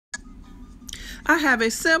I have a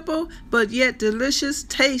simple but yet delicious,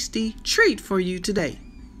 tasty treat for you today.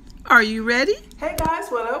 Are you ready? Hey guys,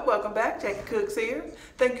 what up? Welcome back. Jackie Cooks here.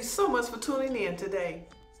 Thank you so much for tuning in today.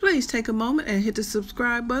 Please take a moment and hit the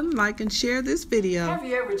subscribe button, like and share this video. Have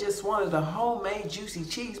you ever just wanted a homemade juicy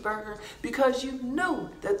cheeseburger because you knew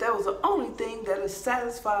that was the only thing that would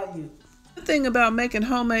satisfy you? The thing about making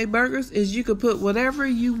homemade burgers is you could put whatever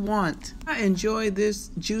you want. I enjoyed this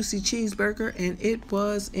juicy cheeseburger and it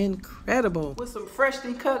was incredible. With some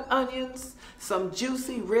freshly cut onions, some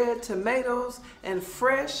juicy red tomatoes, and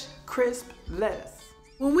fresh, crisp lettuce.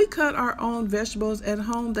 When we cut our own vegetables at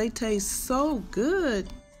home, they taste so good.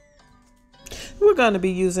 We're going to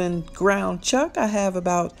be using ground chuck. I have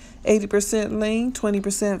about 80% lean,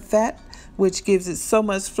 20% fat, which gives it so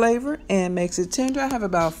much flavor and makes it tender. I have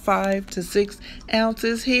about 5 to 6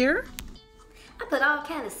 ounces here. I put all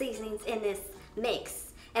kind of seasonings in this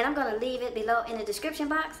mix, and I'm going to leave it below in the description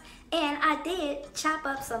box. And I did chop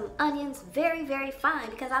up some onions very, very fine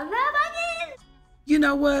because I love onions. You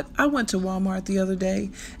know what? I went to Walmart the other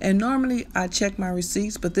day, and normally I check my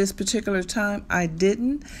receipts, but this particular time I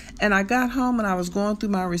didn't. And I got home and I was going through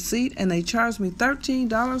my receipt and they charged me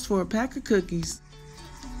 $13 for a pack of cookies.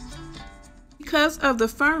 Because of the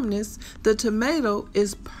firmness, the tomato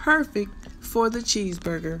is perfect for the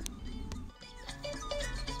cheeseburger.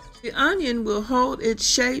 The onion will hold its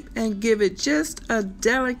shape and give it just a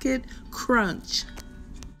delicate crunch.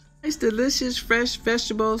 Nice, delicious, fresh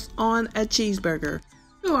vegetables on a cheeseburger.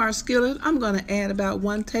 To our skillet, I'm going to add about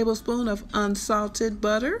 1 tablespoon of unsalted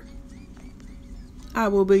butter. I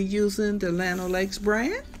will be using the Llano Lakes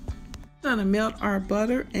brand. I'm going to melt our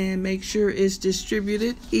butter and make sure it's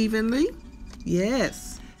distributed evenly.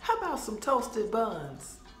 Yes. How about some toasted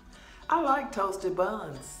buns? I like toasted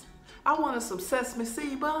buns. I wanted some sesame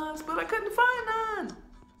seed buns, but I couldn't find none.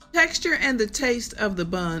 Texture and the taste of the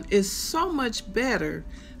bun is so much better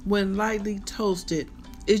when lightly toasted.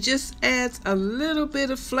 It just adds a little bit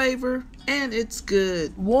of flavor and it's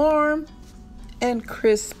good. Warm and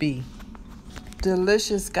crispy.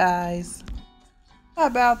 Delicious, guys. How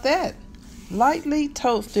about that? Lightly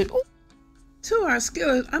toasted. Ooh. To our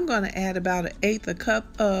skillet, I'm going to add about 1/8 cup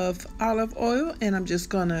of olive oil, and I'm just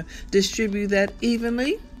going to distribute that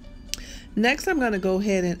evenly. Next, I'm going to go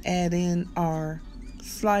ahead and add in our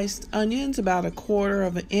sliced onions, about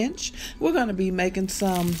 1/4 inch. We're going to be making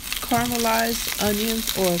some caramelized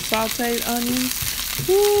onions or sauteed onions.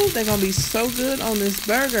 Ooh, they're going to be so good on this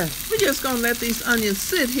burger. We're just going to let these onions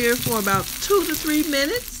sit here for about 2 to 3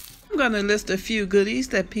 minutes. I'm going to list a few goodies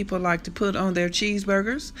that people like to put on their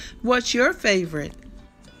cheeseburgers. What's your favorite?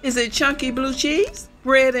 Is it chunky blue cheese,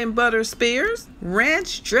 bread and butter spears,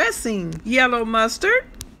 ranch dressing, yellow mustard?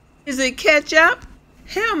 Is it ketchup?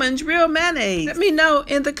 Hellmann's real mayonnaise? Let me know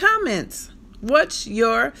in the comments. What's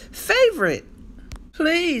your favorite?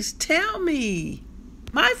 Please tell me.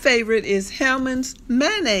 My favorite is Hellmann's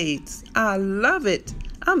mayonnaise. I love it.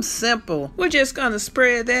 I'm simple. We're just going to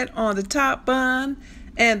spread that on the top bun,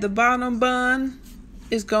 and the bottom bun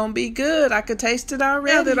is going to be good. I could taste it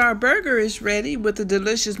already. Now that our burger is ready with the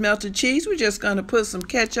delicious melted cheese, we're just going to put some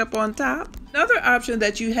ketchup on top. Another option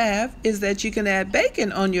that you have is that you can add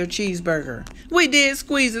bacon on your cheeseburger. We did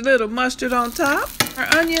squeeze a little mustard on top.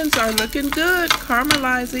 Our onions are looking good,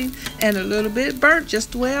 caramelizing, and a little bit burnt,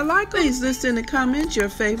 just the way I like them. Please list in the comments your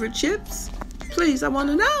favorite chips. Please, I want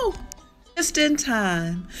to know. Just in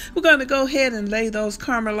time. We're going to go ahead and lay those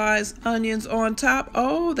caramelized onions on top.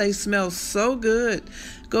 Oh, they smell so good.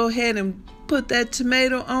 Go ahead and put that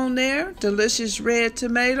tomato on there, delicious red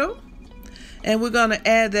tomato. And we're going to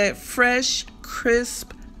add that fresh,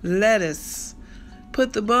 crisp lettuce.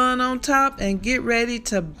 Put the bun on top and get ready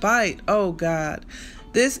to bite. Oh, God.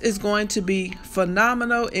 This is going to be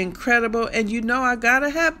phenomenal, incredible. And you know I got to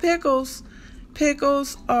have pickles.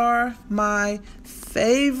 Pickles are my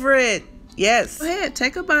favorite. Yes. Go ahead,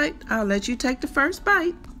 take a bite. I'll let you take the first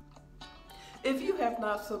bite. If you have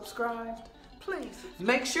not subscribed, please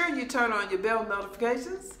make sure you turn on your bell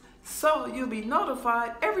notifications so you'll be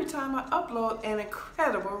notified every time I upload an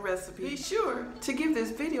incredible recipe. Be sure to give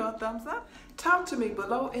this video a thumbs up. Talk to me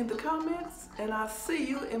below in the comments, and I'll see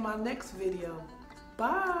you in my next video.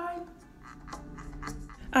 Bye.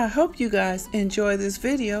 I hope you guys enjoy this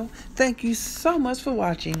video. Thank you so much for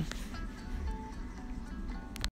watching.